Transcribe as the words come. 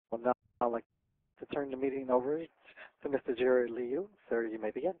Well, now I'd like to turn the meeting over to Mr. Jerry Liu. Sir, you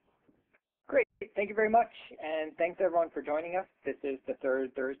may begin. Great. Thank you very much, and thanks everyone for joining us. This is the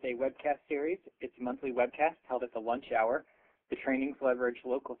third Thursday webcast series. It's a monthly webcast held at the lunch hour. The trainings leverage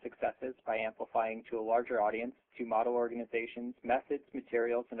local successes by amplifying to a larger audience to model organizations, methods,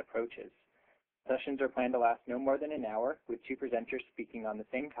 materials, and approaches. Sessions are planned to last no more than an hour, with two presenters speaking on the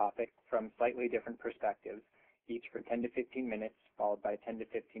same topic from slightly different perspectives, each for 10 to 15 minutes, followed by 10 to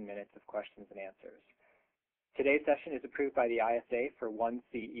 15 minutes of questions and answers. Today's session is approved by the ISA for 1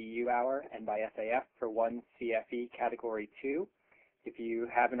 CEU hour and by SAF for 1 CFE Category 2. If you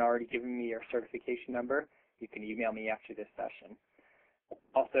haven't already given me your certification number, you can email me after this session.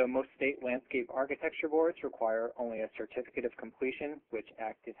 Also, most state landscape architecture boards require only a certificate of completion, which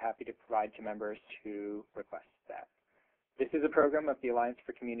ACT is happy to provide to members who request that. This is a program of the Alliance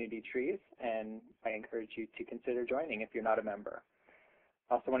for Community Trees, and I encourage you to consider joining if you're not a member.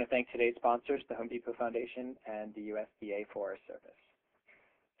 I also want to thank today's sponsors, the Home Depot Foundation and the USDA Forest Service.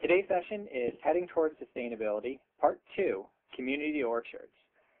 Today's session is Heading Towards Sustainability, Part 2, Community Orchards.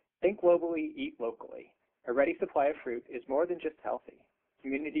 Think globally, eat locally. A ready supply of fruit is more than just healthy.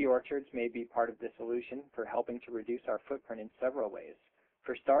 Community orchards may be part of the solution for helping to reduce our footprint in several ways.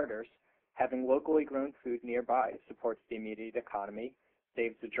 For starters, having locally grown food nearby supports the immediate economy,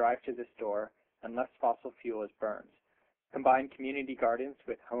 saves the drive to the store, and less fossil fuel is burned. Combine community gardens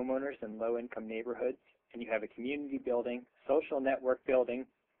with homeowners in low-income neighborhoods, and you have a community building, social network building,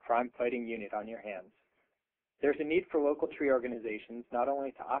 crime-fighting unit on your hands. There's a need for local tree organizations not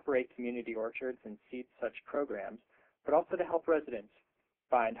only to operate community orchards and seed such programs, but also to help residents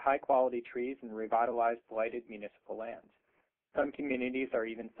find high-quality trees and revitalize blighted municipal lands. Some communities are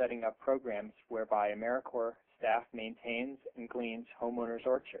even setting up programs whereby AmeriCorps staff maintains and gleans homeowners'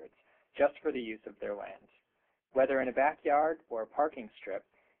 orchards just for the use of their lands. Whether in a backyard or a parking strip,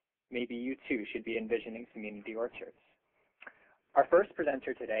 maybe you too should be envisioning community orchards. Our first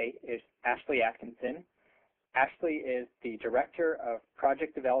presenter today is Ashley Atkinson. Ashley is the Director of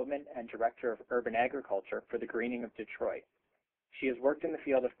Project Development and Director of Urban Agriculture for the Greening of Detroit. She has worked in the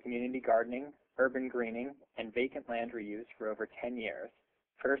field of community gardening, urban greening, and vacant land reuse for over 10 years,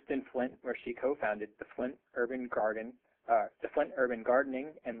 first in Flint, where she co-founded the Flint Urban Gardening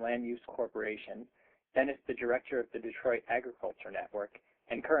and Land Use Corporation, then is the Director of the Detroit Agriculture Network,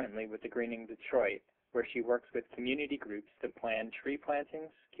 and currently with the Greening Detroit, where she works with community groups to plan tree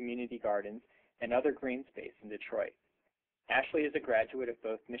plantings, community gardens, and other green space in Detroit. Ashley is a graduate of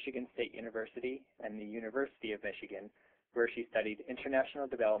both Michigan State University and the University of Michigan, where she studied international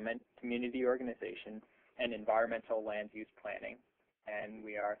development, community organization, and environmental land use planning. And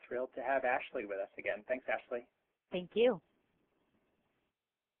we are thrilled to have Ashley with us again. Thanks, Ashley. Thank you.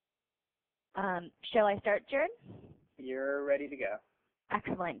 Shall I start, Jared? You're ready to go.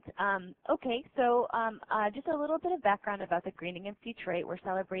 Excellent. Okay, so just a little bit of background about the Greening of Detroit. We're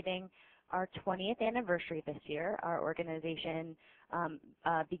celebrating our 20th anniversary this year. Our organization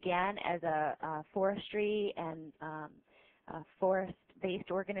began as a forestry and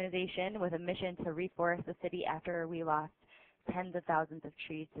forest-based organization with a mission to reforest the city after we lost tens of thousands of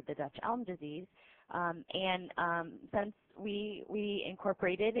trees to the Dutch elm disease. Since we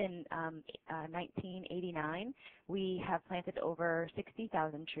incorporated in 1989, we have planted over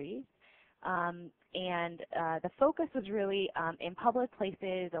 60,000 trees. The focus was really in public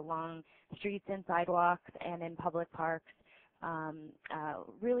places, along streets and sidewalks, and in public parks,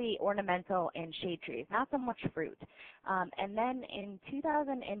 really ornamental and shade trees, not so much fruit. And then in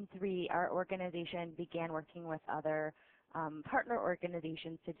 2003, our organization began working with other partner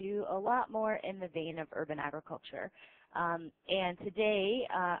organizations to do a lot more in the vein of urban agriculture. And today,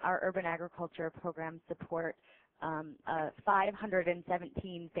 our urban agriculture programs support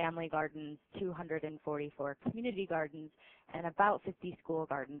 517 family gardens, 244 community gardens, and about 50 school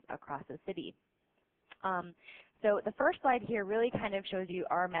gardens across the city. So the first slide here really kind of shows you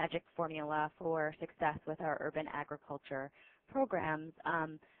our magic formula for success with our urban agriculture programs.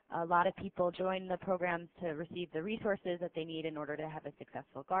 A lot of people join the programs to receive the resources that they need in order to have a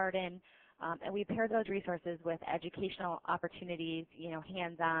successful garden. And we pair those resources with educational opportunities,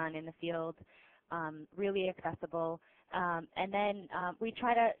 hands-on in the field, really accessible. And then we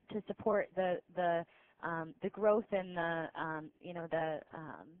try to support the growth and the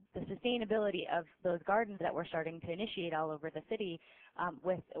sustainability of those gardens that we're starting to initiate all over the city,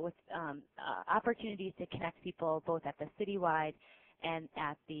 with opportunities to connect people both at the citywide and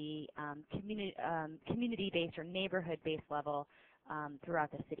at the community-based or neighborhood-based level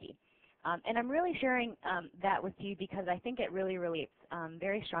throughout the city. And I'm really sharing that with you because I think it really relates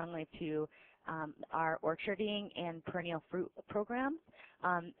very strongly to our orcharding and perennial fruit programs.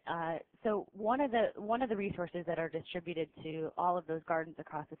 So one of the resources that are distributed to all of those gardens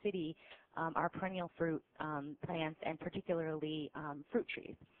across the city are perennial fruit plants, and particularly fruit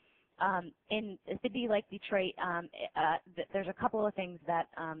trees. In a city like Detroit, there's a couple of things that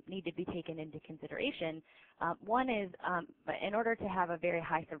need to be taken into consideration. One is, in order to have a very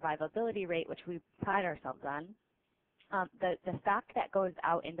high survivability rate, which we pride ourselves on, the stock that goes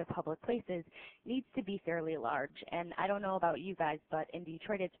out into public places needs to be fairly large. And I don't know about you guys, but in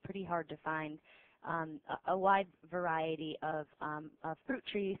Detroit it's pretty hard to find a wide variety of fruit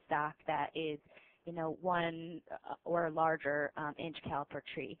tree stock that is, 1 or larger inch caliper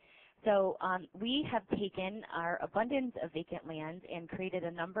tree. So we have taken our abundance of vacant land and created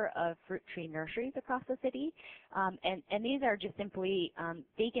a number of fruit tree nurseries across the city. And these are just simply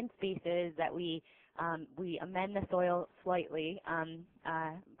vacant spaces that we amend the soil slightly.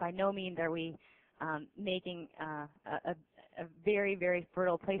 By no means are we making a very, very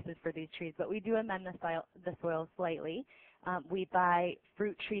fertile places for these trees, but we do amend the soil slightly. We buy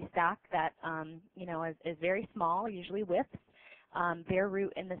fruit tree stock that is very small, usually whips, bear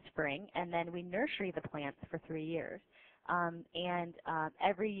root in the spring, and then we nursery the plants for 3 years.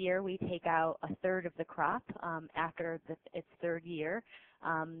 Every year we take out a third of the crop after its third year,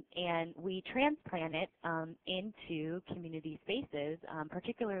 and we transplant it into community spaces,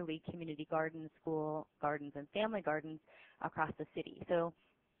 particularly community gardens, school gardens, and family gardens across the city. So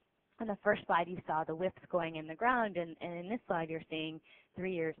on the first slide you saw the whips going in the ground, and in this slide you're seeing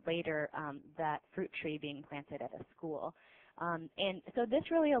 3 years later that fruit tree being planted at a school. And so this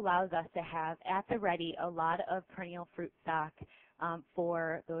really allows us to have at the ready a lot of perennial fruit stock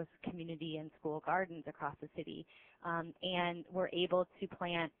for those community and school gardens across the city. And we're able to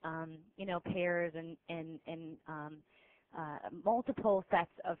plant, pears and multiple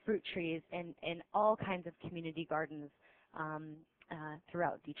sets of fruit trees in all kinds of community gardens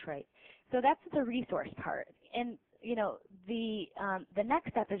throughout Detroit. So that's the resource part. And the next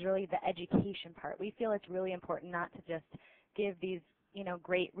step is really the education part. We feel it's really important not to just give these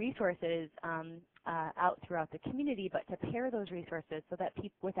great resources out throughout the community, but to pair those resources so that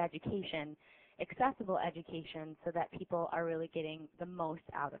people with education, accessible education, so that people are really getting the most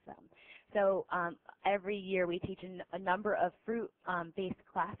out of them. So every year we teach a number of fruit-based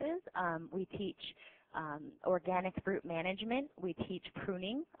classes. We teach organic fruit management. We teach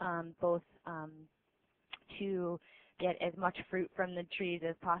pruning, both to get as much fruit from the trees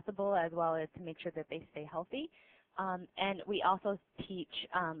as possible, as well as to make sure that they stay healthy. And we also teach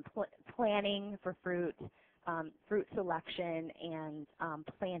planning for fruit, fruit selection, and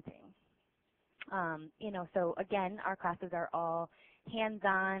planting. So again, our classes are all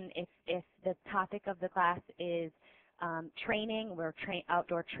hands-on. If the topic of the class is training, we're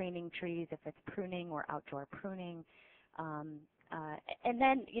outdoor training trees. If it's pruning, we're outdoor pruning. And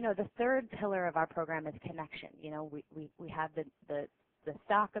then, the third pillar of our program is connection. We have the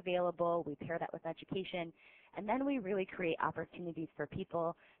stock available. We pair that with education. And then we really create opportunities for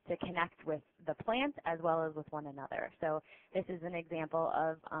people to connect with the plants as well as with one another. So this is an example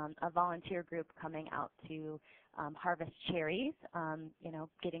of a volunteer group coming out to harvest cherries,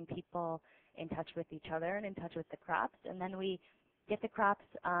 getting people in touch with each other and in touch with the crops. And then we get the crops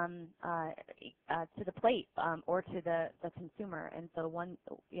to the plate or to the consumer. And so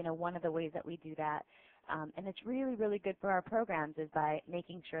one of the ways that we do that, and it's really, really good for our programs, is by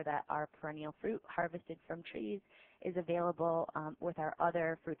making sure that our perennial fruit harvested from trees is available with our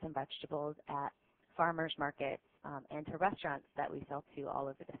other fruits and vegetables at farmers markets and to restaurants that we sell to all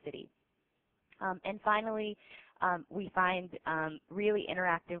over the city. And finally, we find really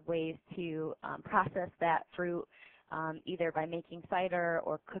interactive ways to process that fruit, either by making cider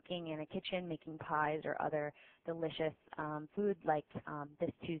or cooking in a kitchen, making pies or other delicious food. Like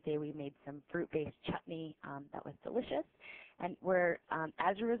this Tuesday we made some fruit-based chutney that was delicious. And we're,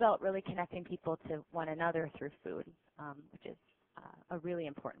 as a result, really connecting people to one another through food, which is a really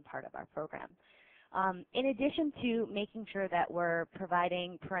important part of our program. In addition to making sure that we're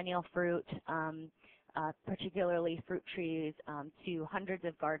providing perennial fruit, particularly fruit trees, to hundreds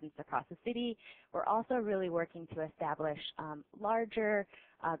of gardens across the city, we're also really working to establish larger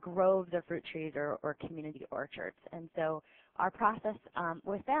groves of fruit trees or community orchards. And so our process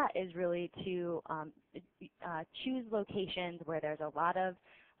with that is really to choose locations where there's a lot of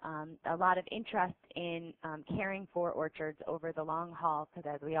interest in caring for orchards over the long haul, because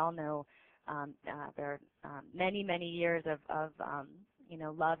as we all know, there are many, many years of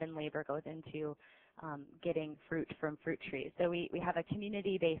love and labor goes into getting fruit from fruit trees. So we have a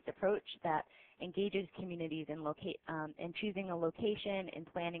community-based approach that engages communities in choosing a location and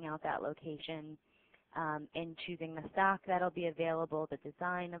planning out that location, in choosing the stock that'll be available, the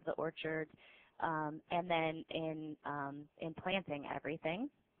design of the orchard, and then in planting everything.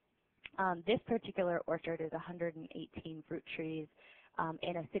 This particular orchard is 118 fruit trees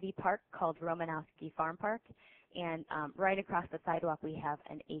in a city park called Romanowski Farm Park. And right across the sidewalk, we have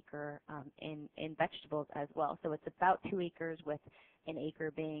an acre in vegetables as well. So it's about 2 acres, with an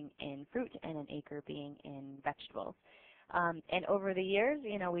acre being in fruit and an acre being in vegetables. And over the years,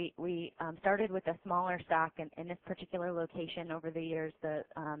 you know, we started with a smaller stock. And in this particular location, over the years, the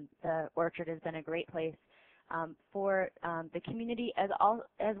orchard has been a great place for the community,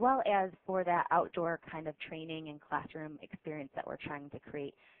 as well as for that outdoor kind of training and classroom experience that we're trying to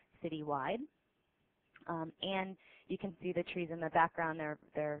create citywide. And you can see the trees in the background.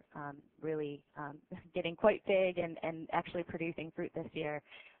 They're really getting quite big and actually producing fruit this year.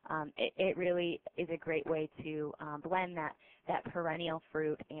 It really is a great way to blend that perennial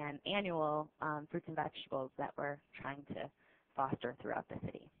fruit and annual fruits and vegetables that we're trying to foster throughout the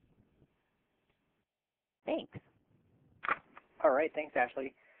city. Thanks. All right, thanks,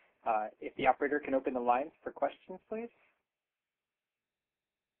 Ashley. If the operator can open the lines for questions, please.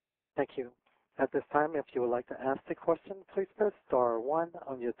 Thank you. At this time, if you would like to ask a question, please press star 1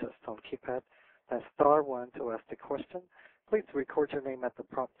 on your touchtone keypad. That's star 1 to ask the question. Please record your name at the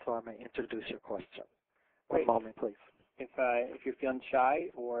prompt so I may introduce your question. One moment, please. If you're feeling shy,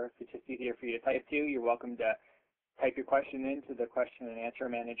 or if it's just easier for you to type to, you're welcome to type your question into the question and answer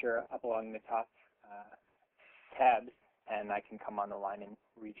manager up along the top tabs, and I can come on the line and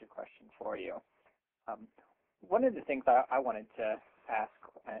read your question for you. One of the things I wanted to ask,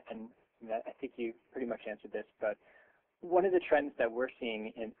 and I think you pretty much answered this, but one of the trends that we're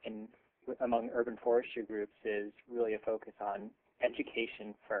seeing among urban forestry groups is really a focus on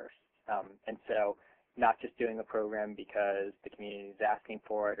education first. And so not just doing a program because the community is asking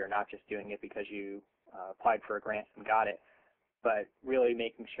for it, or not just doing it because you applied for a grant and got it, but really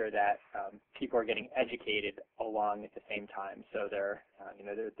making sure that people are getting educated along at the same time. So they're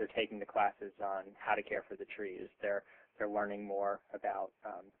taking the classes on how to care for the trees. They're learning more about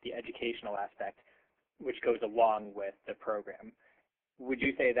the educational aspect, which goes along with the program. Would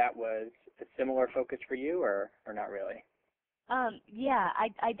you say that was a similar focus for you, or not really? Yeah,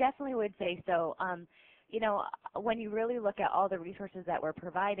 I definitely would say so. You know, when you really look at all the resources that we're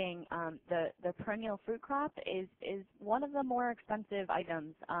providing, the perennial fruit crop is one of the more expensive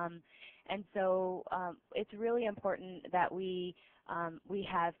items, and so it's really important that we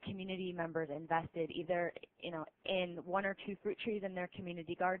have community members invested either, you know, in 1 or 2 fruit trees in their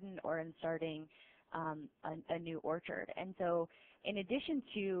community garden, or in starting a new orchard. And so, in addition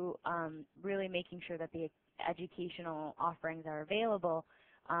to really making sure that the educational offerings are available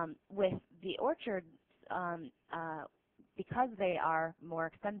with the orchards, because they are more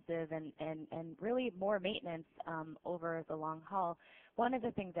expensive and really more maintenance over the long haul, one of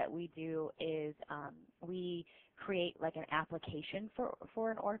the things that we do is we create like an application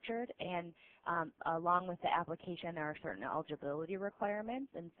for an orchard, and along with the application there are certain eligibility requirements,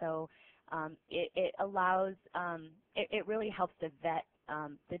 and so it allows, it really helps to vet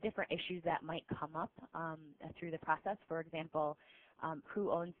the different issues that might come up through the process. For example,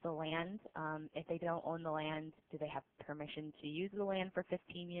 who owns the land? If they don't own the land, do they have permission to use the land for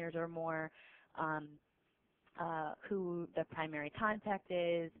 15 years or more? Who the primary contact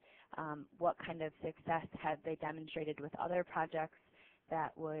is? What kind of success have they demonstrated with other projects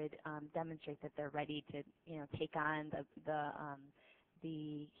that would demonstrate that they're ready to, you know, take on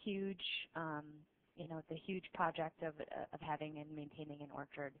the huge, you know, the huge project of having and maintaining an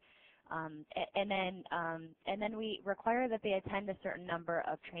orchard. And then we require that they attend a certain number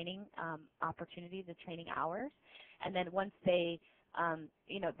of training opportunities, the training hours, and then once they,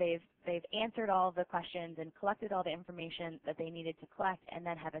 you know, they've answered all the questions and collected all the information that they needed to collect, and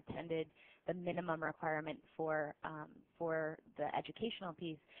then have attended the minimum requirement for the educational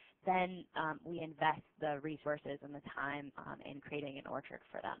piece, then we invest the resources and the time in creating an orchard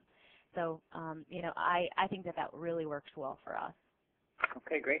for them. So, you know, I think that really works well for us.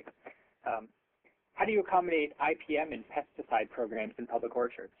 Okay, great. How do you accommodate IPM and pesticide programs in public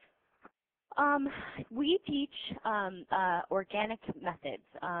orchards? We teach organic methods.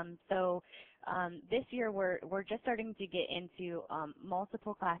 So this year we're just starting to get into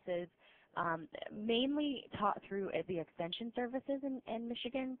multiple classes, mainly taught through the extension services in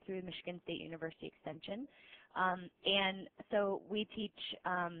Michigan, through Michigan State University Extension. And so we teach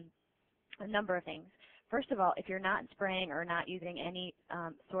a number of things. First of all, if you're not spraying or not using any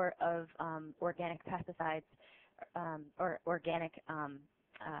sort of organic pesticides or organic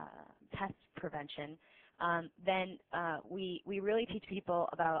pest prevention, then we really teach people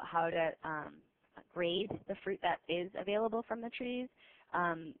about how to grade the fruit that is available from the trees.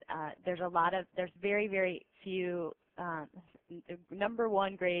 There's very, very few, number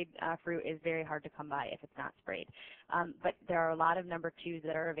one grade fruit is very hard to come by if it's not sprayed. But there are a lot of number twos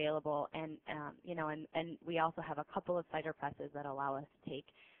that are available, and and we also have a couple of cider presses that allow us to take,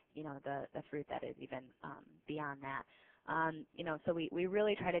 the fruit that is even beyond that. So we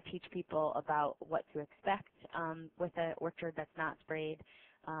really try to teach people about what to expect with an orchard that's not sprayed,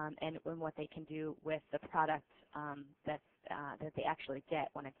 and what they can do with the product that they actually get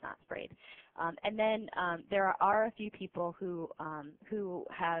when it's not sprayed. And then there are a few people who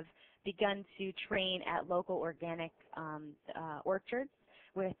have begun to train at local organic orchards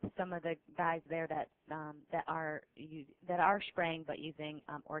with some of the guys there that are spraying but using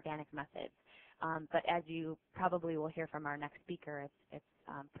organic methods. But as you probably will hear from our next speaker, it's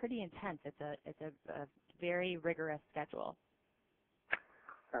pretty intense. It's a very rigorous schedule.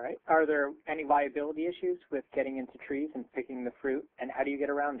 All right. Are there any liability issues with getting into trees and picking the fruit, and how do you get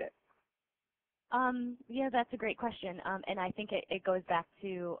around it? Yeah, that's a great question, and I think it goes back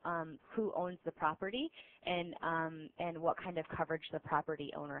to who owns the property and what kind of coverage the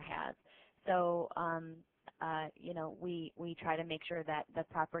property owner has. So, we try to make sure that the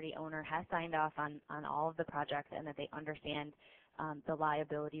property owner has signed off on all of the projects and that they understand the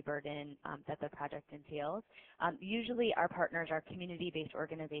liability burden that the project entails. Usually our partners are community-based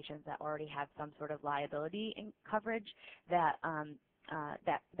organizations that already have some sort of liability coverage that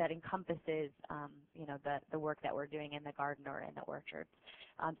encompasses the work that we're doing in the garden or in the orchards.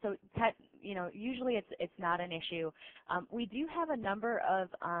 So usually it's not an issue. We do have a number of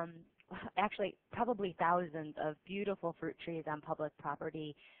actually probably thousands of beautiful fruit trees on public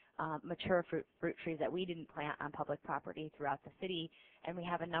property, mature fruit trees that we didn't plant on public property throughout the city, and we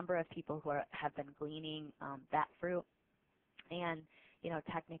have a number of people who have been gleaning that fruit. And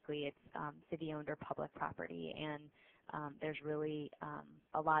technically it's city-owned or public property, and there's really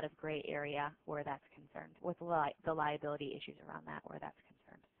a lot of gray area where that's concerned, with the liability issues around that where that's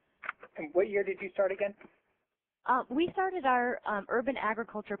concerned. And what year did you start again? We started our urban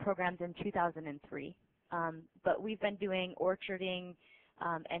agriculture programs in 2003, but we've been doing orcharding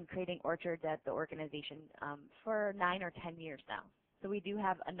and creating orchards at the organization for 9 or 10 years now. So we do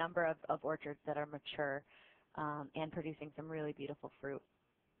have a number of orchards that are mature and producing some really beautiful fruit.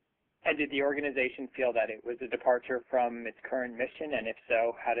 And did the organization feel that it was a departure from its current mission, and if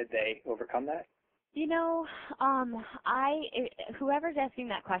so, how did they overcome that? Whoever's asking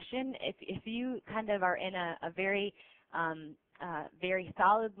that question, if you kind of are in a very very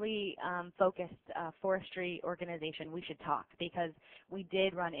solidly focused forestry organization, we should talk, because we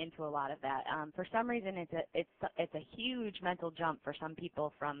did run into a lot of that. For some reason, it's a huge mental jump for some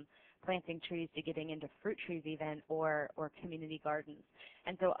people from planting trees to getting into fruit trees even, or community gardens.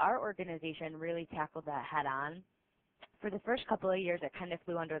 And so our organization really tackled that head on. For the first couple of years, it kind of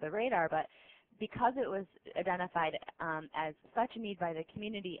flew under the radar, but because it was identified as such a need by the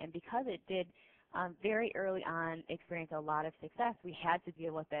community, and because it did very early on experience a lot of success, we had to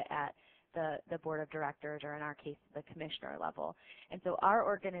deal with it at the board of directors, or in our case, the commissioner level. And so our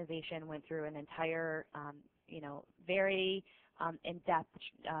organization went through an entire, very in-depth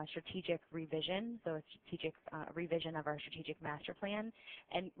strategic revision, so a strategic revision of our strategic master plan,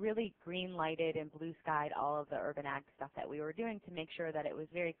 and really green-lighted and blue-skied all of the urban ag stuff that we were doing to make sure that it was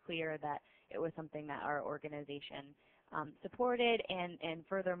very clear that it was something that our organization supported, and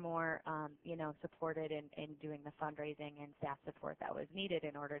furthermore, supported in doing the fundraising and staff support that was needed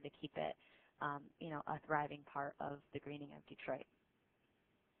in order to keep it, a thriving part of the greening of Detroit.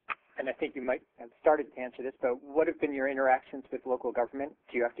 And I think you might have started to answer this, but what have been your interactions with local government?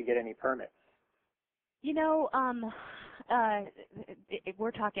 Do you have to get any permits?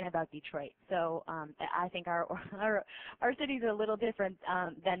 We're talking about Detroit, so I think our city's a little different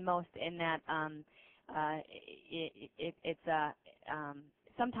than most in that it's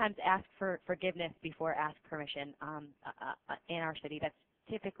sometimes ask for forgiveness before ask permission in our city. That's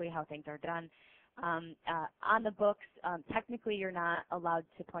typically how things are done. On the books, technically you're not allowed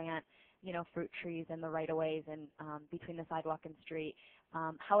to plant, fruit trees in the right-of-ways and between the sidewalk and street.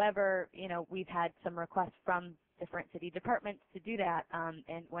 However, we've had some requests from different city departments to do that,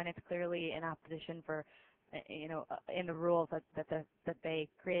 and when it's clearly in opposition for, in the rules that they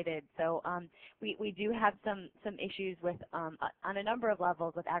created. So we do have some issues with on a number of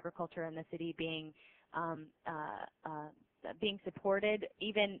levels with agriculture in the city being supported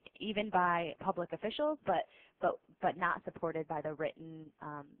even by public officials, but not supported by the written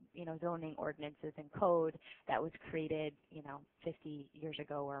zoning ordinances and code that was created 50 years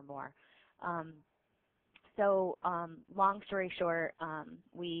ago or more. So long story short,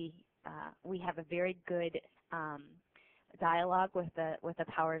 we we have a very good dialogue with the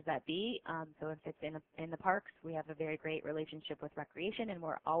powers that be. So if it's in the parks, we have a very great relationship with recreation, and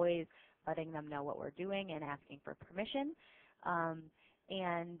we're always letting them know what we're doing and asking for permission.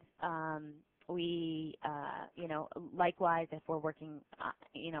 We, likewise, if we're working,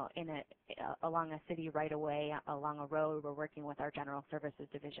 along a city right away, along a road, we're working with our General Services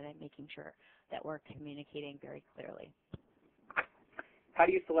Division and making sure that we're communicating very clearly. How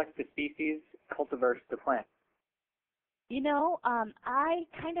do you select the species, cultivars to plant? I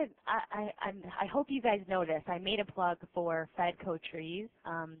hope you guys know this. I made a plug for Fedco trees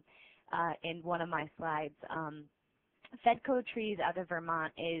in one of my slides. Fedco Trees out of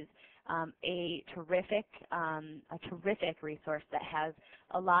Vermont is a terrific resource that has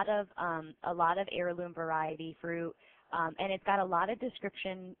a lot of heirloom variety fruit, and it's got a lot of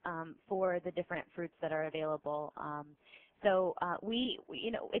description for the different fruits that are available. So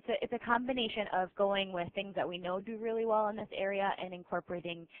it's a combination of going with things that we know do really well in this area and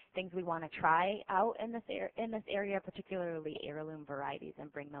incorporating things we want to try out in this area, particularly heirloom varieties,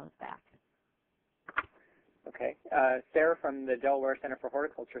 and bring those back. Okay. Sarah from the Delaware Center for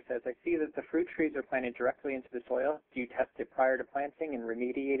Horticulture says, I see that the fruit trees are planted directly into the soil. Do you test it prior to planting and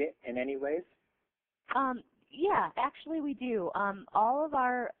remediate it in any ways? Yeah, actually we do. All of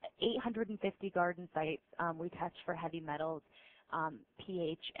our 850 garden sites, we test for heavy metals,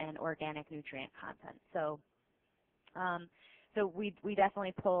 pH, and organic nutrient content. So we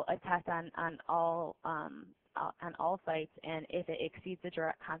definitely pull a test on all sites, and if it exceeds the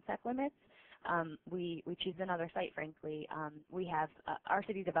direct contact limits, we choose another site, frankly. We have, our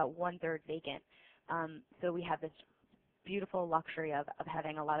city's about 1/3 vacant, so we have this beautiful luxury of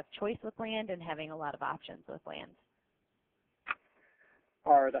having a lot of choice with land and having a lot of options with land.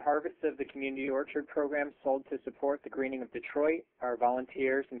 Are the harvests of the Community Orchard program sold to support the greening of Detroit? Are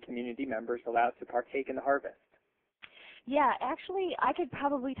volunteers and community members allowed to partake in the harvest? Yeah, actually, I could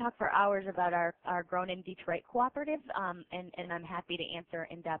probably talk for hours about our Grown in Detroit cooperative, and I'm happy to answer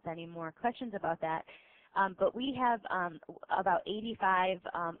in depth any more questions about that. But we have about 85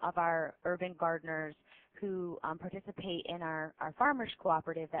 of our urban gardeners who participate in our farmers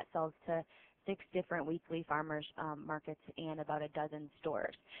cooperative that sells to 6 different weekly farmers markets and about a dozen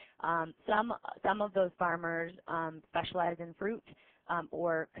stores. Some of those farmers specialize in fruit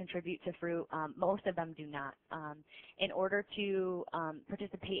or contribute to fruit. Most of them do not. In order to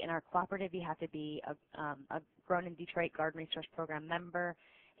participate in our cooperative, you have to be a Grown in Detroit Garden Resource Program member,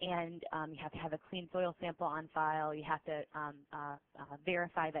 and you have to have a clean soil sample on file. You have to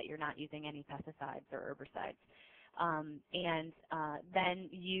verify that you're not using any pesticides or herbicides. Then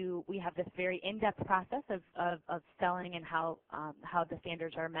we have this very in-depth process of selling and how the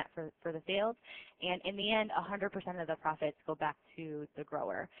standards are met for the sales. And in the end, 100% of the profits go back to the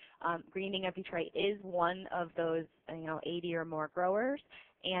grower. Greening of Detroit is one of those 80 or more growers,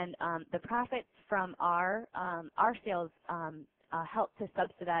 and the profits from our sales help to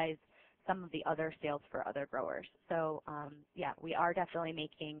subsidize some of the other sales for other growers. So yeah, we are definitely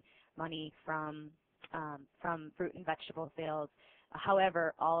making money from fruit and vegetable sales.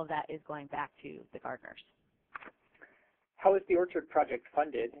 However, all of that is going back to the gardeners. How is the orchard project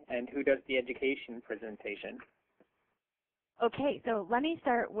funded, and who does the education presentation? Okay, so let me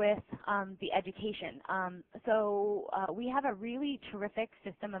start with the education. We have a really terrific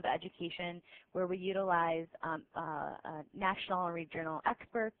system of education where we utilize national and regional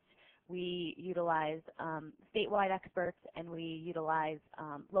experts. We utilize statewide experts, and we utilize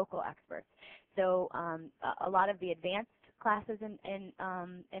local experts. So a lot of the advanced classes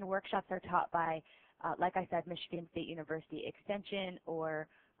and workshops are taught by, like I said, Michigan State University Extension or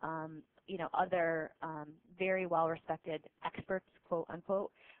other very well-respected experts, quote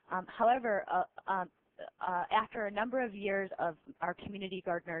unquote. However, after a number of years of our community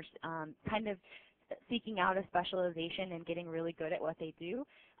gardeners kind of seeking out a specialization and getting really good at what they do,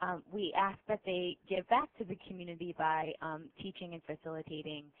 we ask that they give back to the community by teaching and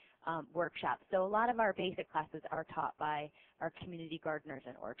facilitating workshops. So a lot of our basic classes are taught by our community gardeners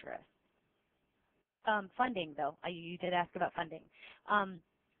and orchardists. Funding, though, you did ask about funding.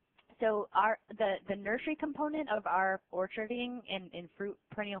 So the nursery component of our orcharding and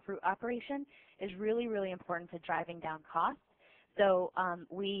perennial fruit operation is really, really important to driving down costs. So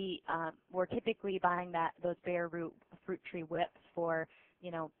we're typically buying those bare root fruit tree whips for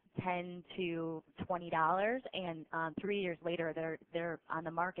 $10 to $20, and 3 years later they're on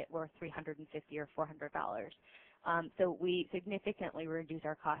the market worth $350 or $400. So we significantly reduce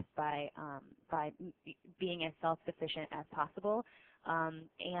our costs by being as self-sufficient as possible.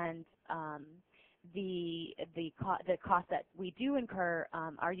 the costs that we do incur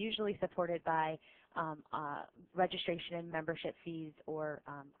are usually supported by registration and membership fees or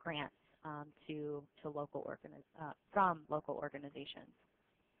grants to from local organizations.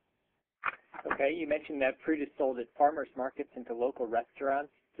 Okay, you mentioned that fruit is sold at farmers markets and to local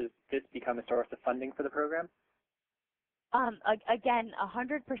restaurants. Does this become a source of funding for the program? Again,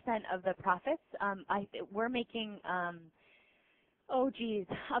 100% of the profits. We're making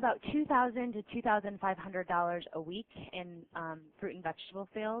about $2,000 to $2,500 a week in fruit and vegetable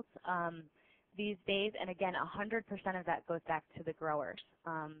sales these days, and again, 100% of that goes back to the growers.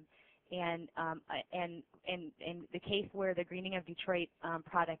 And in the case where the Greening of Detroit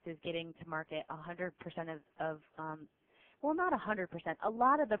product is getting to market, 100% of well, not 100%. A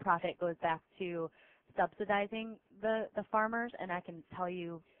lot of the profit goes back to subsidizing the farmers, and I can tell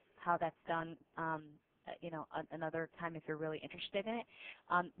you how that's done. Another time if you're really interested in it.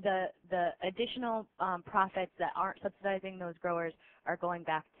 The additional profits that aren't subsidizing those growers are going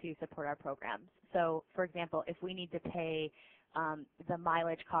back to support our programs. So, for example, if we need to pay the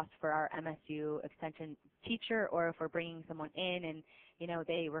mileage cost for our MSU extension teacher, or if we're bringing someone in and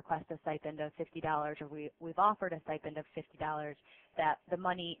they request a stipend of $50, or we've offered a stipend of $50, that the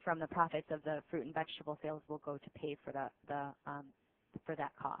money from the profits of the fruit and vegetable sales will go to pay for for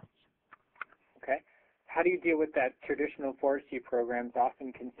that cost. Okay. How do you deal with that traditional forestry programs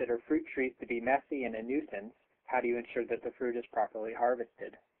often consider fruit trees to be messy and a nuisance? How do you ensure that the fruit is properly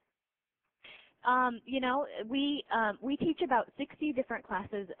harvested? We teach about 60 different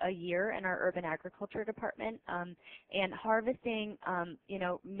classes a year in our urban agriculture department, and harvesting,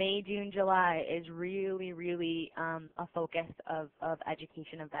 May, June, July is really, really a focus of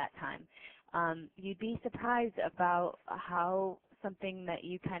education of that time. You'd be surprised about how something that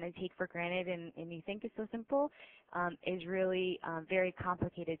you kind of take for granted and you think is so simple is really very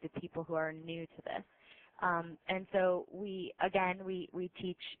complicated to people who are new to this. And so we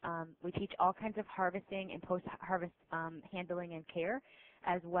teach all kinds of harvesting and post-harvest handling and care,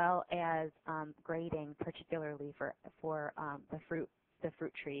 as well as grading, particularly for the fruit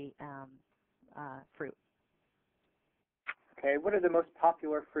tree fruit. Okay, what are the most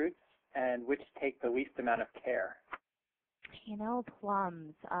popular fruits and which take the least amount of care?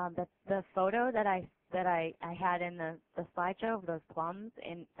 Plums. The photo that I had in the slideshow of those plums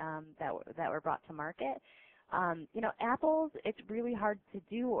that were brought to market. Apples, it's really hard to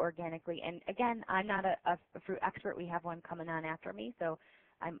do organically. And again, I'm not a fruit expert. We have one coming on after me, so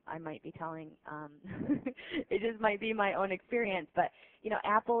I might be telling. It just might be my own experience. But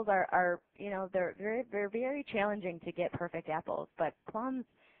apples are they're very challenging to get perfect apples. But plums,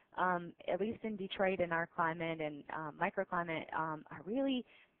 at least in Detroit in our climate and microclimate, are really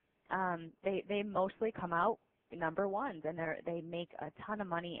they mostly come out number ones, and they make a ton of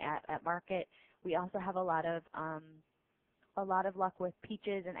money at market. We also have a lot of luck with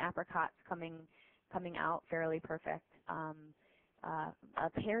peaches and apricots coming out fairly perfect.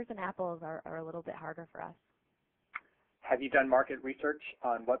 Pears and apples are a little bit harder for us. Have you done market research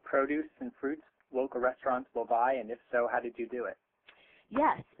on what produce and fruits local restaurants will buy, and if so, how did you do it?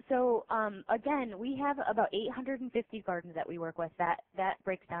 Yes. So again, we have about 850 gardens that we work with. That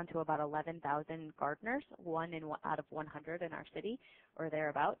breaks down to about 11,000 gardeners, one out of 100 in our city or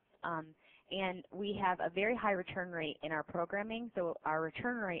thereabouts. And we have a very high return rate in our programming. So our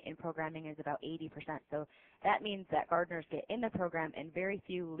return rate in programming is about 80%. So that means that gardeners get in the program and very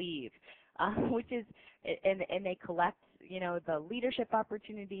few leave, which is and they collect the leadership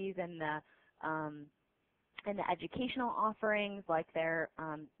opportunities and the educational offerings, like their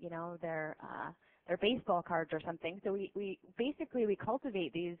baseball cards or something. So we basically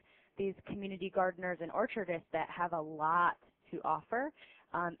cultivate these community gardeners and orchardists that have a lot to offer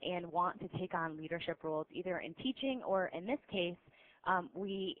and want to take on leadership roles, either in teaching or, in this case,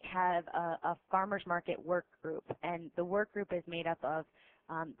 we have a farmers market work group, and the work group is made up of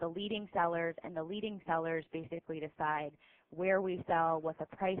the leading sellers, and the leading sellers basically decide where we sell, what the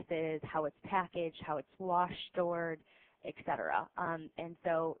price is, how it's packaged, how it's washed, stored, etc. And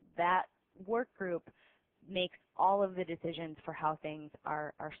so that work group makes all of the decisions for how things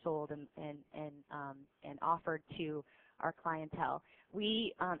are sold and offered to our clientele.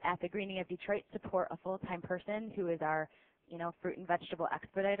 We at the Greening of Detroit support a full-time person who is our fruit and vegetable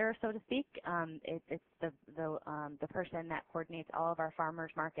expediter, so to speak. It's the person that coordinates all of our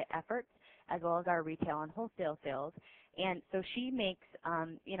farmers market efforts, as well as our retail and wholesale sales. And so she makes,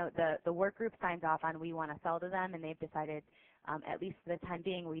 the work group signs off on we want to sell to them, and they've decided, at least for the time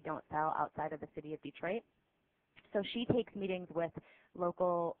being, we don't sell outside of the city of Detroit. So she takes meetings with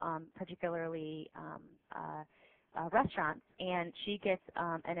local, particularly restaurants, and she gets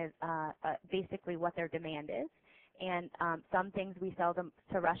basically what their demand is. And some things we sell them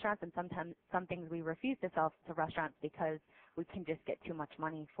to restaurants, and sometimes some things we refuse to sell to restaurants because we can just get too much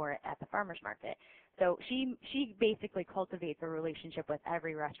money for it at the farmers market. So she basically cultivates a relationship with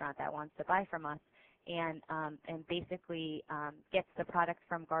every restaurant that wants to buy from us, and basically gets the products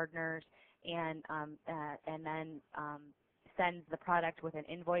from gardeners, and then sends the product with an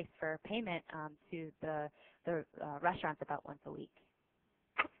invoice for payment to the restaurants about once a week.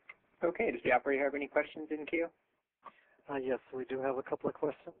 Okay. Does the operator have any questions in queue? Yes, we do have a couple of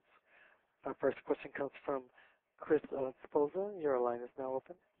questions. Our first question comes from Chris Sposa. Your line is now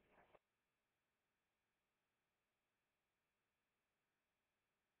open.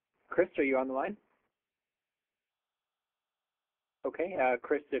 Chris, are you on the line? Okay.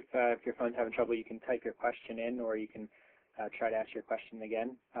 Chris, if your phone's having trouble, you can type your question in, or you can try to ask your question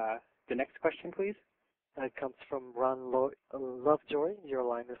again. The next question, please. It comes from Ron Lovejoy. Your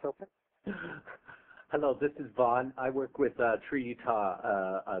line is open. Hello, this is Vaughn. I work with Tree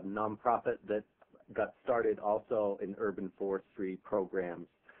Utah, a nonprofit that got started also in urban forestry programs.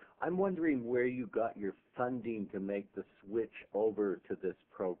 I'm wondering where you got your funding to make the switch over to this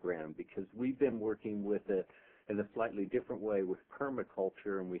program, because we've been working with it in a slightly different way with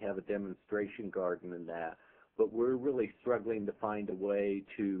permaculture, and we have a demonstration garden in that. But we're really struggling to find a way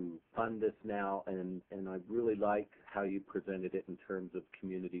to fund this now, and I really like how you presented it in terms of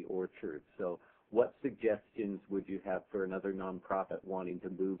community orchards. So what suggestions would you have for another nonprofit wanting to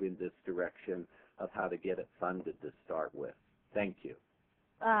move in this direction of how to get it funded to start with? Thank you.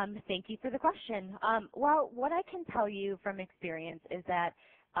 Thank you for the question. Well, what I can tell you from experience is that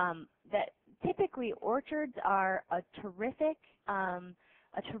typically orchards are a terrific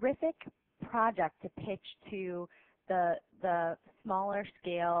project to pitch to the smaller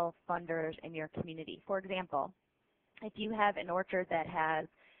scale funders in your community. For example, if you have an orchard that has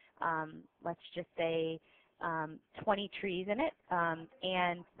let's just say 20 trees in it,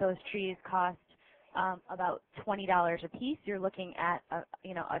 and those trees cost about $20 a piece, you're looking at a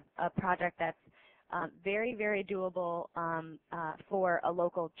project that's very, very doable for a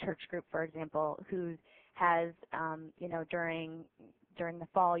local church group, for example, who has during the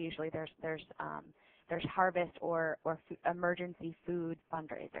fall usually there's harvest or emergency food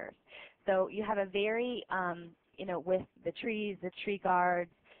fundraisers. So you have a very with the trees, the tree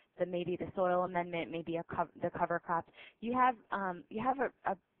guards, maybe the soil amendment, maybe the cover crops. You have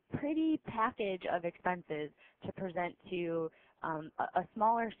a pretty package of expenses to present to a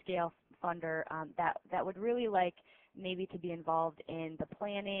smaller scale funder that would really like maybe to be involved in the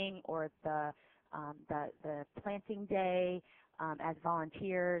planning or the planting day as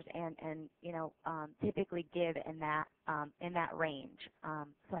volunteers, and typically give in that range.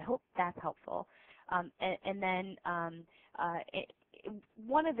 So I hope that's helpful. And then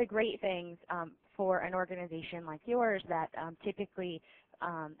one of the great things for an organization like yours that typically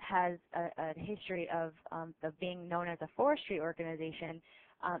has a history of being known as a forestry organization,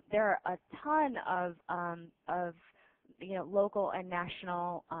 there are a ton of local and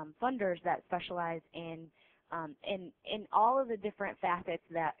national funders that specialize in all of the different facets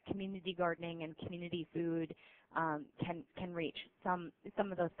that community gardening and community food can reach. Some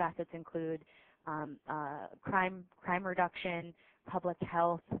of those facets include crime reduction, public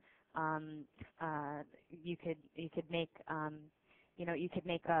health. You could make a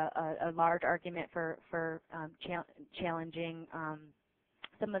large argument for challenging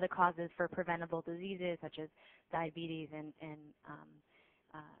some of the causes for preventable diseases such as diabetes and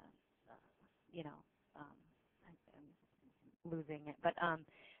I'm losing it, but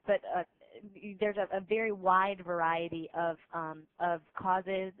there's a very wide variety of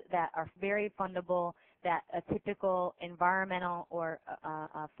causes that are very fundable that a typical environmental or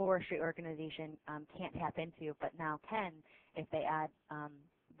a forestry organization can't tap into, but now can if they add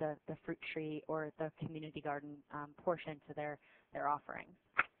the fruit tree or the community garden portion to their offerings.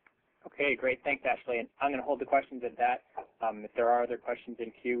 Okay, great. Thanks, Ashley. And I'm going to hold the questions at that. If there are other questions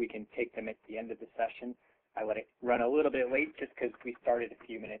in queue, we can take them at the end of the session. I let it run a little bit late just because we started a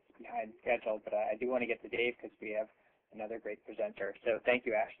few minutes behind schedule, but I do want to get to Dave because we have another great presenter. So thank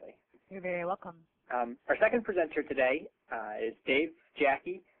you, Ashley. You're very welcome. Our second presenter today is Dave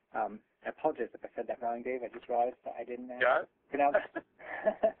Jacke. I apologize if I said that wrong, Dave. I just realized that I didn't pronounce it.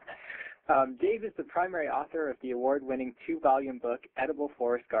 Dave is the primary author of the award-winning 2-volume book, Edible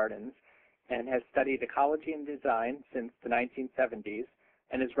Forest Gardens, and has studied ecology and design since the 1970s,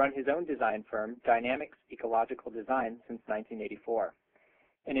 and has run his own design firm, Dynamics Ecological Design, since 1984.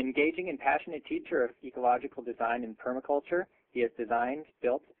 An engaging and passionate teacher of ecological design and permaculture, he has designed,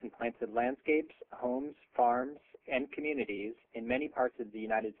 built, and planted landscapes, homes, farms, and communities in many parts of the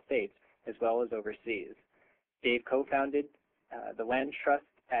United States as well as overseas. Dave co-founded the Land Trust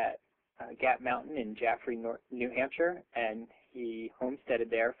at Gap Mountain in Jaffrey, New Hampshire, and he homesteaded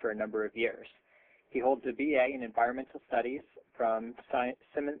there for a number of years. He holds a BA in Environmental Studies from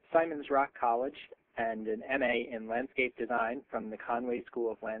Simmons Rock College and an MA in Landscape Design from the Conway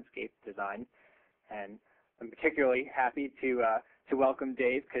School of Landscape Design. And I'm particularly happy to welcome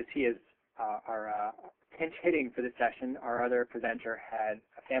Dave because he is our pinch hitting for the session. Our other presenter had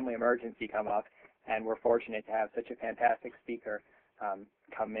a family emergency come up, and we're fortunate to have such a fantastic speaker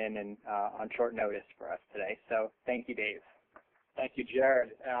come in and on short notice for us today. So thank you, Dave. Thank you,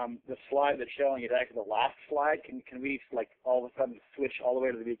 Jared. The slide that's showing is actually the last slide. Can we, like, all of a sudden switch all the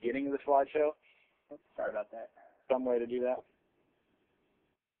way to the beginning of the slideshow? Sorry about that. Some way to do that?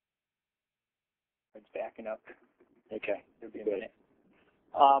 It's backing up. Okay. It'll be a minute.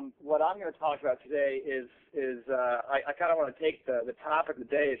 What I'm going to talk about today is I kind of want to take the topic of the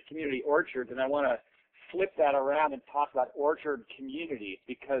day is community orchards, and I want to flip that around and talk about orchard communities,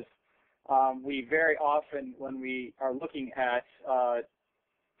 because we very often, when we are looking at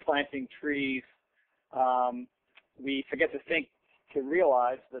planting trees, we forget to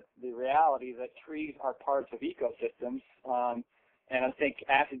realize that the reality that trees are parts of ecosystems. And I think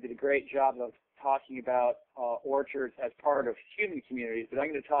Ashley did a great job of talking about orchards as part of human communities, but I'm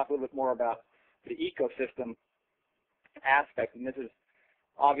going to talk a little bit more about the ecosystem aspect. And this is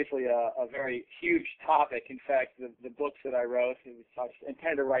obviously a very huge topic. In fact, the books that I wrote, I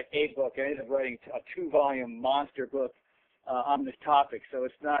intended to write a book. I ended up writing a 2-volume monster book on this topic. So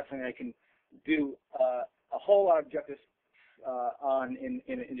it's not something I can do a whole lot of justice on in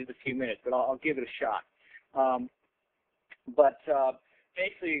just a few minutes, but I'll give it a shot.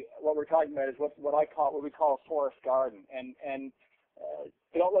 Basically, what we're talking about is what we call a forest garden, and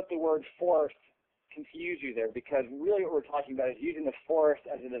don't let the word forest confuse you there, because really what we're talking about is using the forest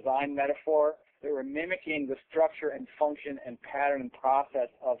as a design metaphor. That we're mimicking the structure and function and pattern and process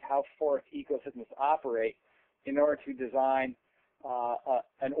of how forest ecosystems operate in order to design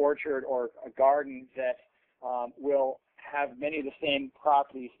an orchard or a garden that will have many of the same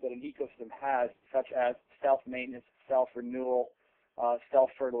properties that an ecosystem has, such as self-maintenance, self-renewal,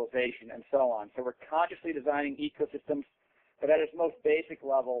 self-fertilization, and so on. So we're consciously designing ecosystems, but at its most basic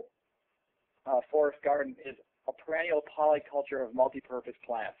level, forest garden is a perennial polyculture of multi-purpose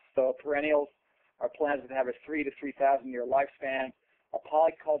plants. So perennials are plants that have a 3,000 to 3,000 year lifespan. A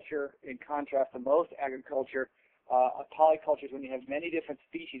polyculture, in contrast to most agriculture, a polyculture is when you have many different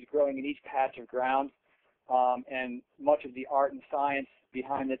species growing in each patch of ground. And much of the art and science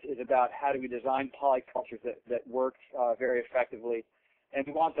behind this is about how do we design polycultures that work very effectively. And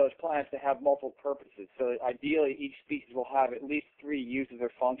we want those plants to have multiple purposes. So ideally, each species will have at least 3 uses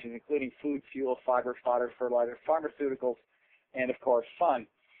or functions, including food, fuel, fiber, fodder, fertilizer, pharmaceuticals, and, of course, fun.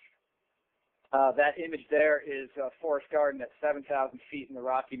 That image there is a forest garden at 7,000 feet in the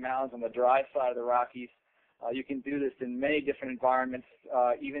Rocky Mountains on the dry side of the Rockies. You can do this in many different environments,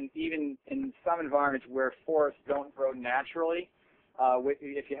 even in some environments where forests don't grow naturally,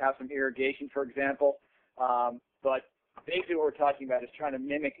 if you have some irrigation, for example. But basically what we're talking about is trying to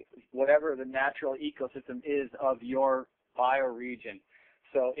mimic whatever the natural ecosystem is of your bioregion.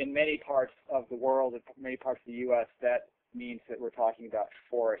 So in many parts of the world, in many parts of the U.S., that means that we're talking about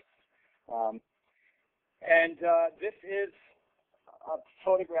forests. This is a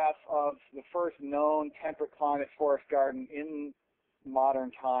photograph of the first known temperate climate forest garden in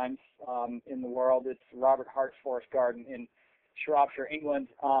modern times in the world. It's Robert Hart's forest garden in Shropshire, England,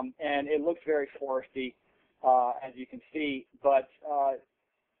 and it looks very foresty, as you can see, but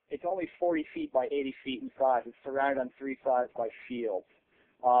it's only 40 feet by 80 feet in size. It's surrounded on 3 sides by fields.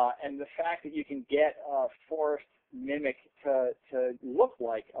 And the fact that you can get a forest mimic to look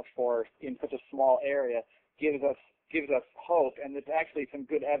like a forest in such a small area gives us hope, and there's actually some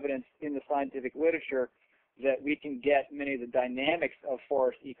good evidence in the scientific literature that we can get many of the dynamics of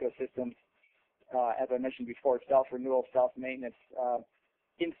forest ecosystems, as I mentioned before, self-renewal, self-maintenance,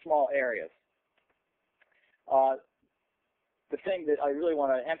 in small areas. The thing that I really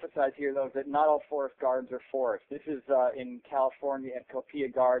want to emphasize here, though, is that not all forest gardens are forests. This is in California at Copia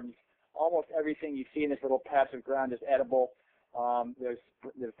Gardens. Almost everything you see in this little patch of ground is edible.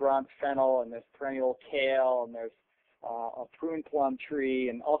 There's bronze fennel, and there's perennial kale, and there's a prune plum tree,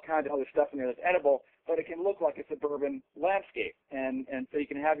 and all kinds of other stuff in there that's edible, but it can look like a suburban landscape. And so you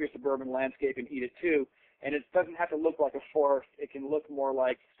can have your suburban landscape and eat it too. And it doesn't have to look like a forest. It can look more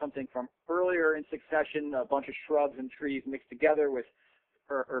like something from earlier in succession, a bunch of shrubs and trees mixed together with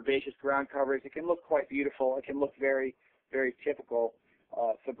herbaceous ground covers. It can look quite beautiful. It can look very, very typical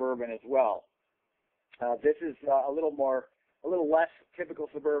suburban as well. This is a little less typical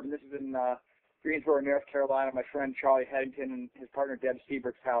suburban. This is in Greensboro, North Carolina. My friend Charlie Headington and his partner Deb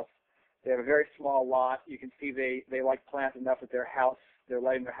Seabrook's house. They have a very small lot. You can see they like plants enough that they're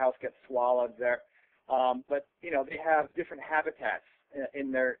letting their house get swallowed there. But they have different habitats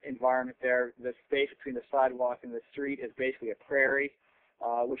in their environment there. The space between the sidewalk and the street is basically a prairie,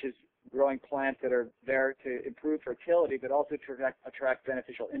 which is growing plants that are there to improve fertility, but also to attract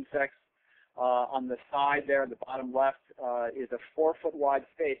beneficial insects. On the side there, the bottom left, is a 4-foot wide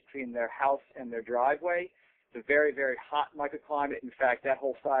space between their house and their driveway. It's a very, very hot microclimate. In fact, that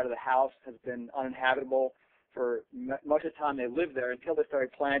whole side of the house has been uninhabitable for much of the time they lived there until they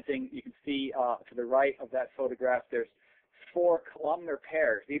started planting. You can see to the right of that photograph, there's 4 columnar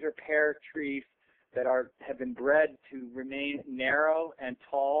pears. These are pear trees that have been bred to remain narrow and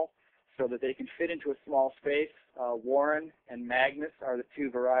tall so that they can fit into a small space. Warren and Magnus are the 2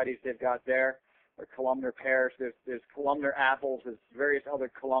 varieties they've got there. They're columnar pears. There's columnar apples. There's various other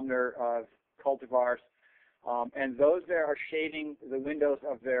columnar cultivars. And those there are shading the windows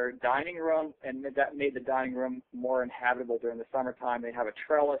of their dining room, and that made the dining room more inhabitable during the summertime. They have a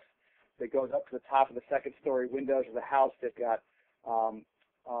trellis that goes up to the top of the 2nd-story windows of the house. They've got,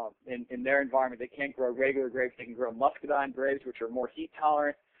 in their environment, they can't grow regular grapes. They can grow muscadine grapes, which are more heat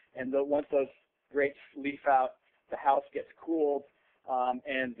tolerant. And once those grapes leaf out, the house gets cooled,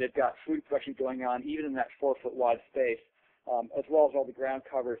 and they've got food production going on even in that 4-foot wide space, as well as all the ground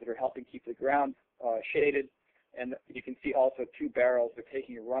covers that are helping keep the ground shaded. And you can see also 2 barrels. They're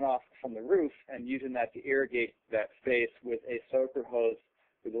taking a runoff from the roof and using that to irrigate that space with a soaker hose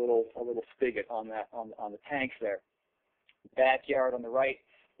with a little spigot on the tanks there. Backyard on the right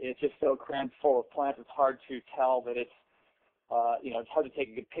is just so crammed full of plants. It's hard to tell that it's hard to take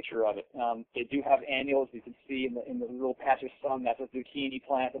a good picture of it. They do have annuals. You can see in the little patch of sun, that's a zucchini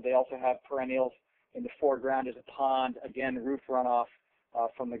plant, but they also have perennials. In the foreground is a pond, again, roof runoff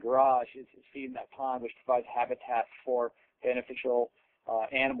from the garage is feeding that pond, which provides habitat for beneficial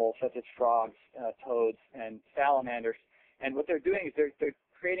animals such as frogs, toads, and salamanders. And what they're doing is they're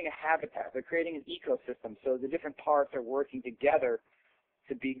creating a habitat. They're creating an ecosystem. So the different parts are working together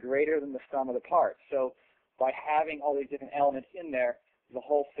to be greater than the sum of the parts. So by having all these different elements in there, the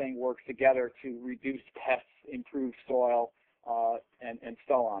whole thing works together to reduce pests, improve soil, and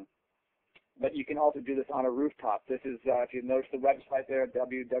so on. But you can also do this on a rooftop. This is, if you notice the website there,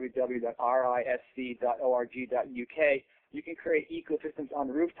 www.risc.org.uk, you can create ecosystems on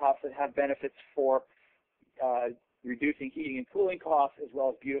rooftops that have benefits for reducing heating and cooling costs, as well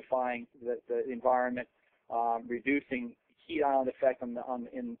as beautifying the environment, reducing heat island effect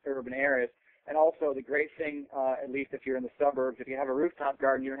in urban areas. And also the great thing, at least if you're in the suburbs, if you have a rooftop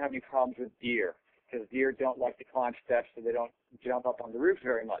garden, you don't have any problems with deer, because deer don't like to climb steps, so they don't jump up on the roofs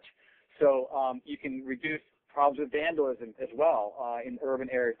very much. So you can reduce problems with vandalism as well in urban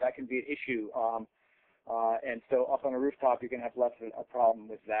areas. That can be an issue. And so up on a rooftop, you're going to have less of a problem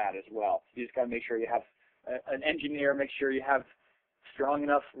with that as well. You just got to make sure you have an engineer, make sure you have strong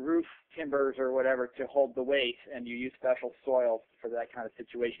enough roof timbers or whatever to hold the weight, and you use special soils for that kind of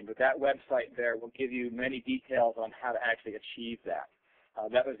situation. But that website there will give you many details on how to actually achieve that.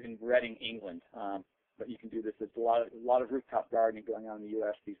 That was in Reading, England. But you can do this. There's a lot of rooftop gardening going on in the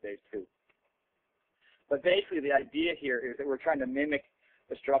U.S. these days too. But basically the idea here is that we're trying to mimic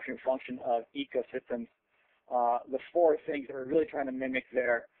the structure and function of ecosystems. The 4 things that we're really trying to mimic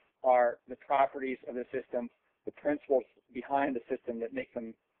there are the properties of the system, the principles behind the system that make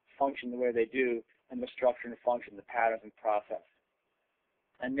them function the way they do, and the structure and function, the patterns and process.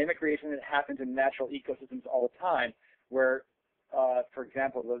 And mimicry is something that happens in natural ecosystems all the time, where for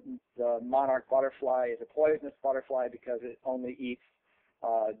example, the monarch butterfly is a poisonous butterfly because it only eats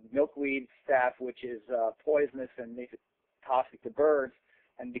milkweed sap, which is poisonous and makes it toxic to birds.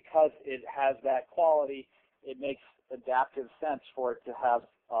 And because it has that quality, it makes adaptive sense for it to have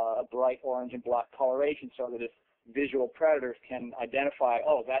a bright orange and black coloration so that its visual predators can identify,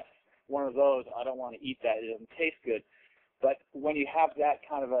 oh, that's one of those, I don't want to eat that, it doesn't taste good. But when you have that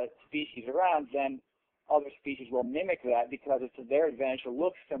kind of a species around, then other species will mimic that because it's to their advantage to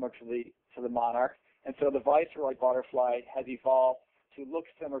look similar to the monarch. And so the viceroy butterfly has evolved to look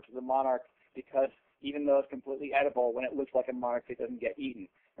similar to the monarch because even though it's completely edible, when it looks like a monarch, it doesn't get eaten.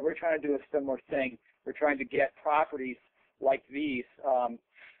 And we're trying to do a similar thing. We're trying to get properties like these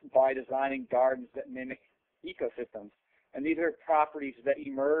by designing gardens that mimic ecosystems. And these are properties that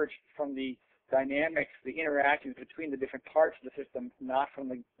emerge from the dynamics, the interactions between the different parts of the system, not from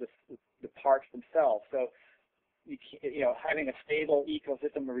the parts themselves. So, having a stable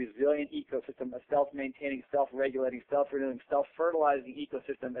ecosystem, a resilient ecosystem, a self-maintaining, self-regulating, self-renewing, self-fertilizing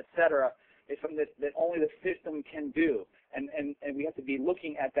ecosystem, etc., is something that only the system can do, and we have to be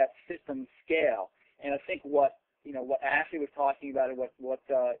looking at that system scale. And I think what Ashley was talking about and what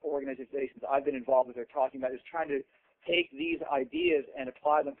organizations I've been involved with are talking about is trying to take these ideas and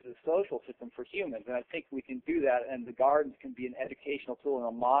apply them to the social system for humans. And I think we can do that, and the gardens can be an educational tool and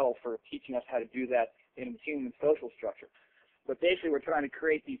a model for teaching us how to do that in a human social structure. But basically, we're trying to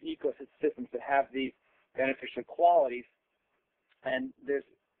create these ecosystems that have these beneficial qualities, and there's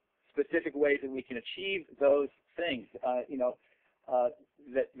specific ways that we can achieve those things,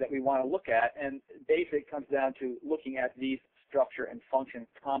 that we want to look at. And basically, it comes down to looking at these structure and function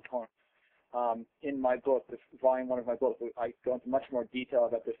components. In my book, this volume 1 of my book, I go into much more detail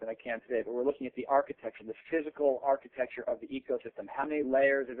about this than I can today, but we're looking at the architecture, the physical architecture of the ecosystem. How many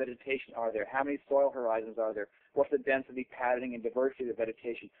layers of vegetation are there? How many soil horizons are there? What's the density, patterning, and diversity of the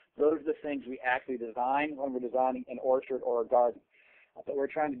vegetation? Those are the things we actually design when we're designing an orchard or a garden. But we're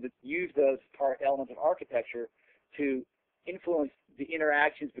trying to use those elements of architecture to influence the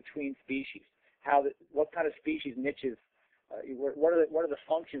interactions between species. What kind of species niches, what are the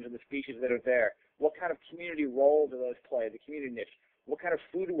functions of the species that are there? What kind of community role do those play, the community niche? What kind of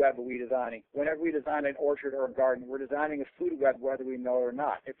food web are we designing? Whenever we design an orchard or a garden, we're designing a food web whether we know it or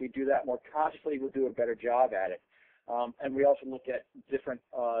not. If we do that more consciously, we'll do a better job at it. And we also look at different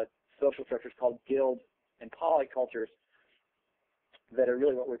social structures called guilds and polycultures that are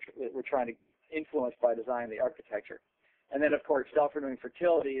really what we're trying to influence by designing the architecture. And then, of course, self-renewing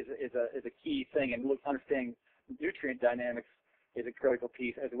fertility is a key thing, and understanding nutrient dynamics is a critical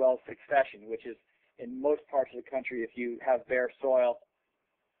piece, as well as succession, which is in most parts of the country, if you have bare soil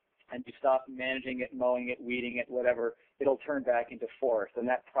and you stop managing it, mowing it, weeding it, whatever, it'll turn back into forest. And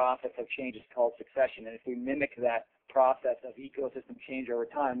that process of change is called succession. And if we mimic that process of ecosystem change over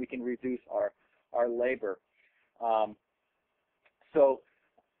time, we can reduce our labor.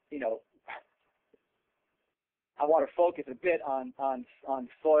 I want to focus a bit on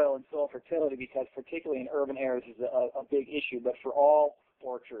soil and soil fertility, because particularly in urban areas is a big issue, but for all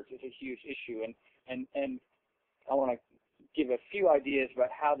orchards it's a huge issue. And I want to give a few ideas about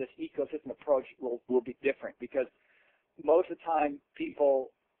how this ecosystem approach will be different, because most of the time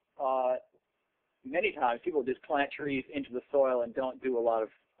many times people just plant trees into the soil and don't do a lot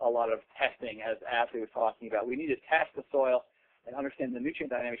of testing, as Ashley was talking about. We need to test the soil and understand the nutrient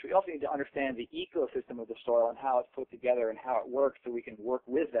dynamics. We also need to understand the ecosystem of the soil and how it's put together and how it works, so we can work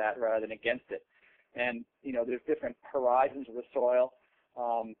with that rather than against it. And there's different horizons of the soil,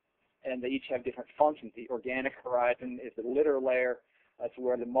 and they each have different functions. The organic horizon is the litter layer. That's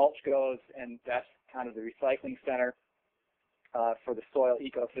where the mulch goes, and that's kind of the recycling center for the soil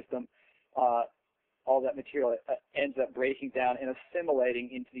ecosystem. All that material ends up breaking down and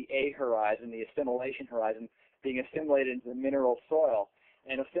assimilating into the A horizon, the assimilation horizon, being assimilated into the mineral soil.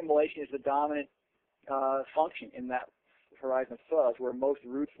 And assimilation is the dominant function in that horizon of soil. It's where most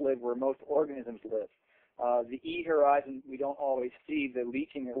roots live, where most organisms live. The E horizon, we don't always see the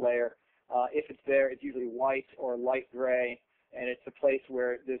leaching layer. If it's there, it's usually white or light gray, and it's a place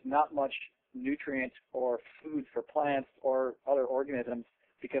where there's not much nutrient or food for plants or other organisms,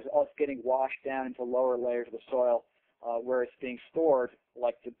 because all it's getting washed down into lower layers of the soil where it's being stored,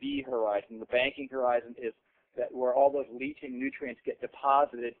 like the B horizon. The banking horizon is that where all those leaching nutrients get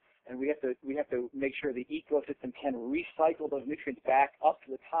deposited, and we have to make sure the ecosystem can recycle those nutrients back up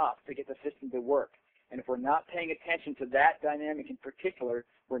to the top to get the system to work. And if we're not paying attention to that dynamic in particular,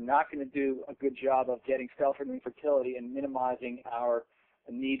 we're not going to do a good job of getting self-renewing fertility and minimizing our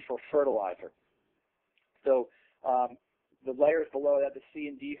need for fertilizer. So the layers below that, the C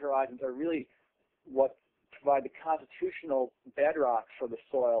and D horizons, are really what provide the constitutional bedrock for the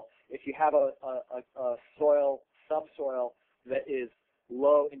soil. If you have a subsoil that is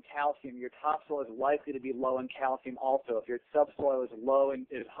low in calcium, your topsoil is likely to be low in calcium also. If your subsoil is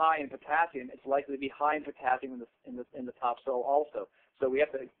high in potassium, it's likely to be high in potassium in the topsoil also. So we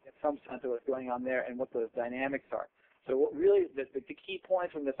have to get some sense of what's going on there and what those dynamics are. So what really the key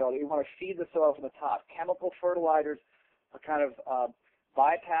points from this are that we want to feed the soil from the top. Chemical fertilizers kind of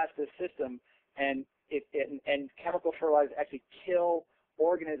bypass this system, and chemical fertilizers actually kill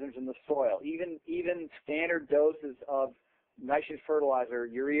organisms in the soil. Even standard doses of nitrogen fertilizer,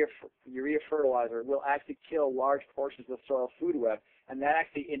 urea fertilizer, will actually kill large portions of the soil food web, and that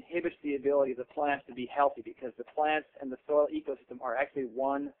actually inhibits the ability of the plants to be healthy, because the plants and the soil ecosystem are actually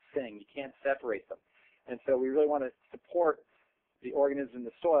one thing. You can't separate them. And so we really want to support the organisms in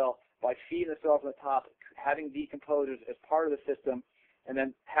the soil by feeding the soil from the top, having decomposers as part of the system, and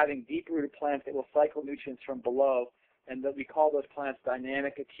then having deep-rooted plants that will cycle nutrients from below, and that we call those plants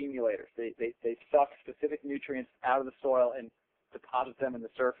dynamic accumulators. They suck specific nutrients out of the soil and deposit them in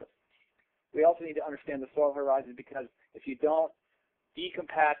the surface. we also need to understand the soil horizon, because if you don't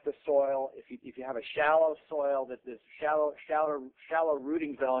decompact the soil, if you have a shallow soil, that this shallow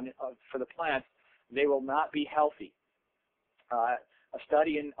rooting zone for the plants, they will not be healthy. A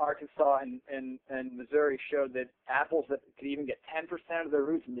study in Arkansas and Missouri showed that apples that could even get 10% of their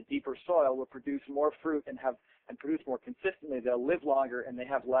roots in the deeper soil will produce more fruit and produce more consistently. They'll live longer, and they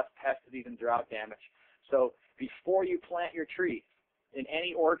have less pest disease and drought damage. So before you plant your trees in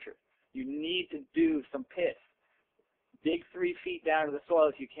any orchard, you need to do some pits. Dig 3 feet down to the soil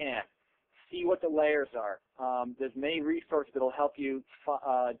if you can. See what the layers are. There's many resources that will help you,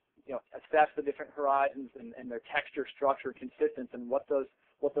 assess the different horizons and their texture, structure, consistency, and what the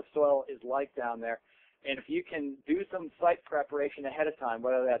soil is like down there. And if you can do some site preparation ahead of time,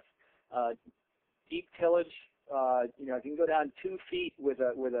 whether that's deep tillage, you can go down 2 feet with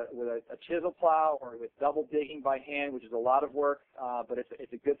a chisel plow, or with double digging by hand, which is a lot of work, but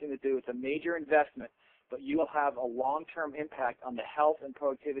it's a good thing to do. It's a major investment, but you will have a long-term impact on the health and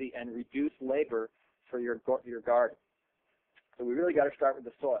productivity and reduce labor for your garden. So we really got to start with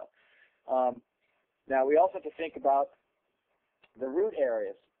the soil. Now we also have to think about the root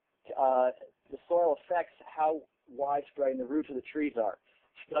areas. The soil affects how widespread the roots of the trees are.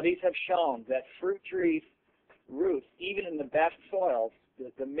 Studies have shown that fruit trees' roots, even in the best soils,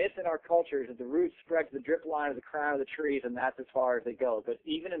 the myth in our culture is that the roots spread to the drip line of the crown of the trees, and that's as far as they go. But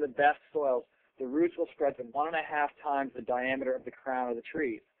even in the best soils, the roots will spread to 1.5 times the diameter of the crown of the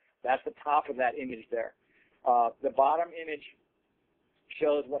trees. That's the top of that image there. The bottom image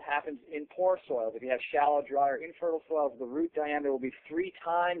shows what happens in poor soils. If you have shallow, dry, or infertile soils, the root diameter will be 3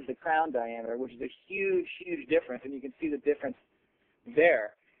 times the crown diameter, which is a huge, huge difference, and you can see the difference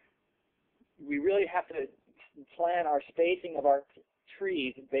there. We really have to plan our spacing of our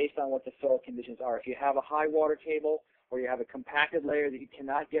trees based on what the soil conditions are. If you have a high water table, or you have a compacted layer that you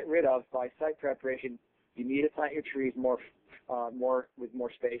cannot get rid of by site preparation, you need to plant your trees with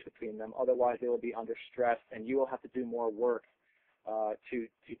more space between them. Otherwise, they will be under stress, and you will have to do more work to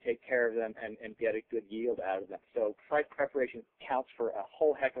take care of them and get a good yield out of them. So site preparation counts for a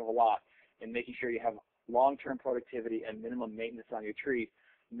whole heck of a lot in making sure you have long-term productivity and minimum maintenance on your trees.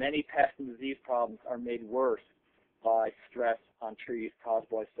 Many pest and disease problems are made worse by stress on trees caused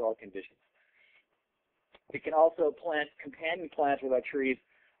by soil conditions. We can also plant companion plants with our trees.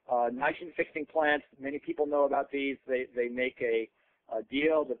 Nitrogen-fixing plants, many people know about these. They make a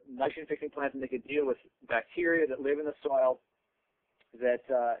deal. The nitrogen-fixing plants make a deal with bacteria that live in the soil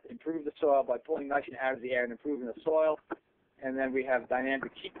that improve the soil by pulling nitrogen out of the air and improving the soil. And then we have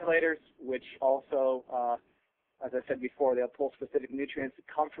dynamic accumulators, which also, as I said before, they'll pull specific nutrients.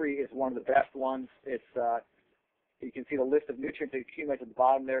 Comfrey is one of the best ones. It's you can see the list of nutrients that accumulate at the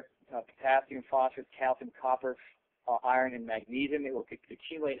bottom there: potassium, phosphorus, calcium, copper, iron, and magnesium. It will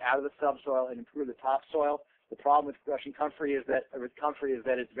accumulate out of the subsoil and improve the topsoil. The problem with Russian comfrey is that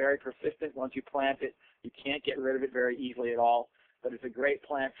it's very persistent. Once you plant it, you can't get rid of it very easily at all. But it's a great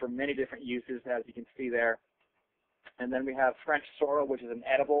plant for many different uses, as you can see there. And then we have French sorrel, which is an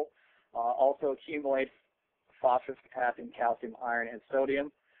edible, also accumulates phosphorus, potassium, calcium, iron, and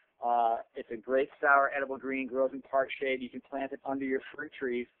sodium. It's a great sour edible green, grows in park shade. You can plant it under your fruit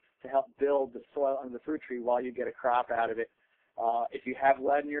trees to help build the soil under the fruit tree while you get a crop out of it. If you have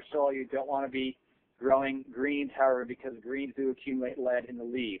lead in your soil, you don't want to be growing greens, however, because greens do accumulate lead in the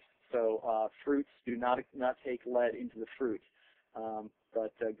leaves. So fruits do not take lead into the fruit,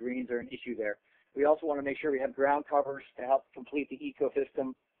 but greens are an issue there. We also want to make sure we have ground covers to help complete the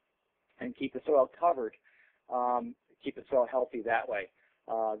ecosystem and keep the soil covered, keep the soil healthy that way.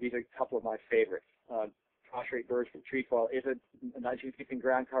 These are a couple of my favorites. Prostrate birds from trefoil is a nitrogen-fixing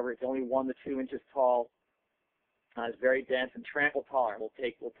ground cover. It's only 1 to 2 inches tall. It's very dense and trample tolerant. Will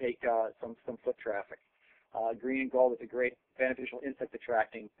take some foot traffic. Green and gold is a great beneficial insect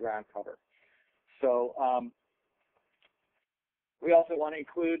attracting ground cover. So we also want to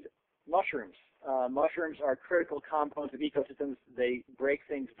include mushrooms. Mushrooms are critical components of ecosystems. They break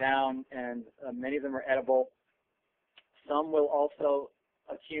things down, and many of them are edible. Some will also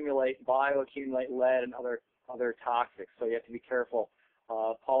bioaccumulate lead and other toxics, so you have to be careful.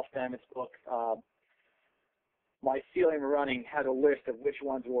 Paul Stamets' book, Mycelium Running, had a list of which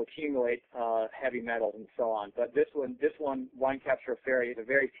ones will accumulate heavy metals and so on. But this one, Wine Capture Fairy, is a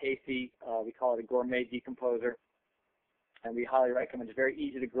very tasty, we call it a gourmet decomposer, and we highly recommend it. It's very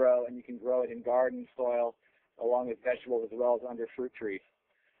easy to grow, and you can grow it in garden soil along with vegetables as well as under fruit trees.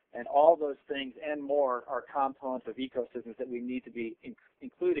 And all those things and more are components of ecosystems that we need to be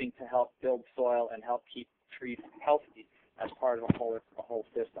including to help build soil and help keep trees healthy as part of a whole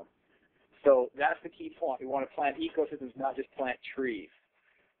system. So that's the key point. We want to plant ecosystems, not just plant trees.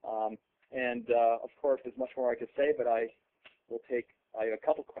 And of course, there's much more I could say, but I have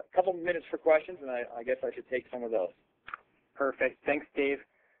a couple minutes for questions, and I guess I should take some of those. Perfect. Thanks, Dave.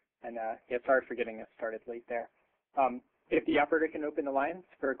 And yeah, sorry for getting us started late there. If the operator can open the lines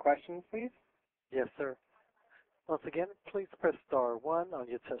for questions, please. Yes, sir. Once again, please press star 1 on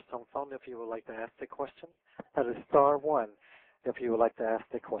your touchtone phone if you would like to ask a question. That is star 1 if you would like to ask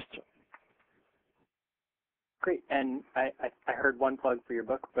a question. Great. And I heard one plug for your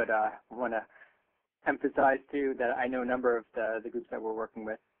book, but I want to emphasize, too, that I know a number of the groups that we're working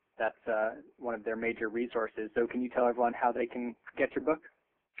with. That's one of their major resources. So can you tell everyone how they can get your book?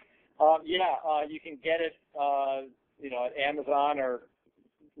 You can get it, at Amazon, or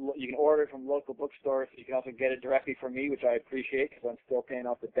you can order it from local bookstores. You can also get it directly from me, which I appreciate because I'm still paying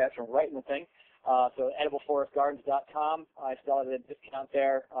off the debt from writing the thing. So edibleforestgardens.com. I still have a discount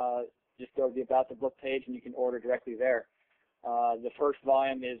there. Just go to the About the Book page, and you can order directly there. The first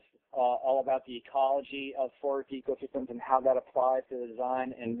volume is all about the ecology of forest ecosystems and how that applies to the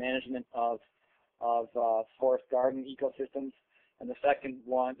design and management of forest garden ecosystems. And the second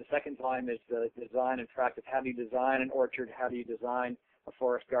volume is the design and practice. How do you design an orchard? How do you design a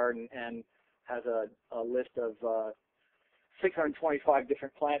forest garden? And has a list of 625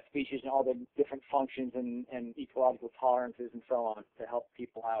 different plant species and all the different functions and ecological tolerances and so on to help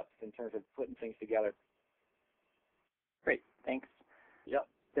people out in terms of putting things together. Great. Thanks. Yep.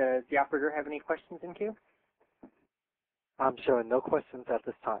 Does the operator have any questions in queue? I'm showing no questions at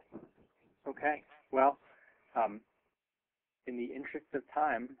this time. Okay. Well, in the interest of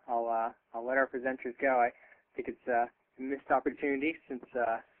time, I'll let our presenters go. I think it's a missed opportunity since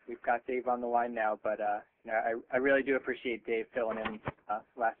we've got Dave on the line now, but I really do appreciate Dave filling in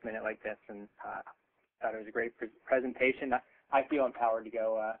last minute like this, and thought it was a great presentation. I feel empowered to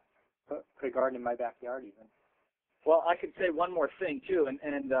go put a garden in my backyard even. Well, I could say one more thing too, and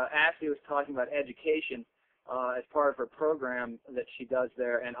Ashley was talking about education as part of her program that she does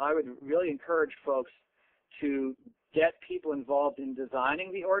there, and I would really encourage folks to get people involved in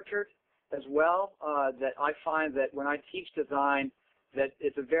designing the orchard as well. That I find that when I teach design, that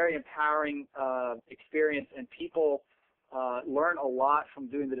it's a very empowering experience, and people learn a lot from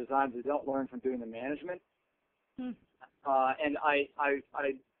doing the design. They don't learn from doing the management. And I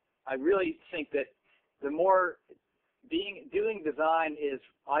really think that the more doing design is,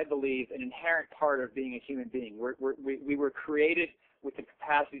 I believe, an inherent part of being a human being. We were created with the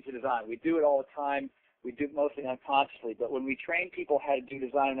capacity to design. We do it all the time. We do it mostly unconsciously. But when we train people how to do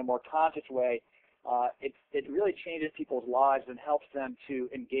design in a more conscious way, it really changes people's lives and helps them to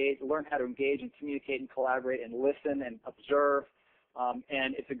learn how to engage and communicate and collaborate and listen and observe.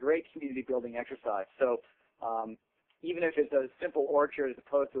 And it's a great community building exercise. So even if it's a simple orchard as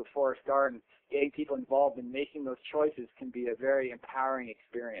opposed to a forest garden, getting people involved in making those choices can be a very empowering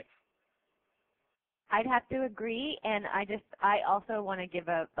experience. I'd have to agree, and I also want to give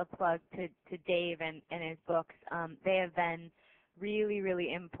a plug to Dave and his books. They have been really,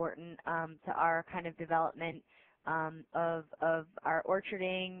 really important to our kind of development of our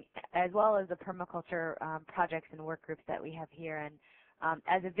orcharding, as well as the permaculture projects and work groups that we have here. And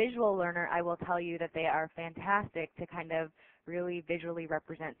as a visual learner, I will tell you that they are fantastic to kind of really visually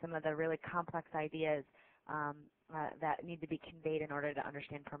represent some of the really complex ideas that need to be conveyed in order to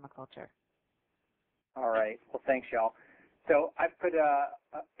understand permaculture. All right. Well, thanks, y'all. So I've put a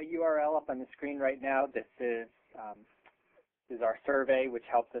URL up on the screen right now. This is our survey, which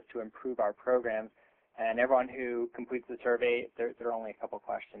helps us to improve our programs. And everyone who completes the survey, there are only a couple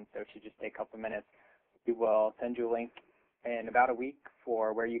questions, so it should just take a couple minutes. We will send you a link in about a week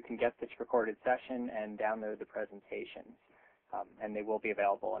for where you can get this recorded session and download the presentations. And they will be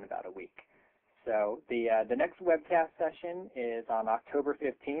available in about a week. So the next webcast session is on October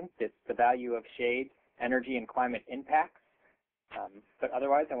 15th. It's the value of shade, energy, and climate impacts. But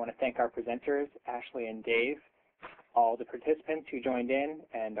otherwise, I want to thank our presenters, Ashley and Dave, all the participants who joined in,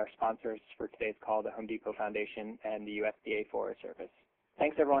 and our sponsors for today's call, the Home Depot Foundation and the USDA Forest Service.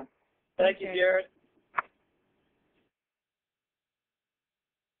 Thanks, everyone. Thank you, Jared.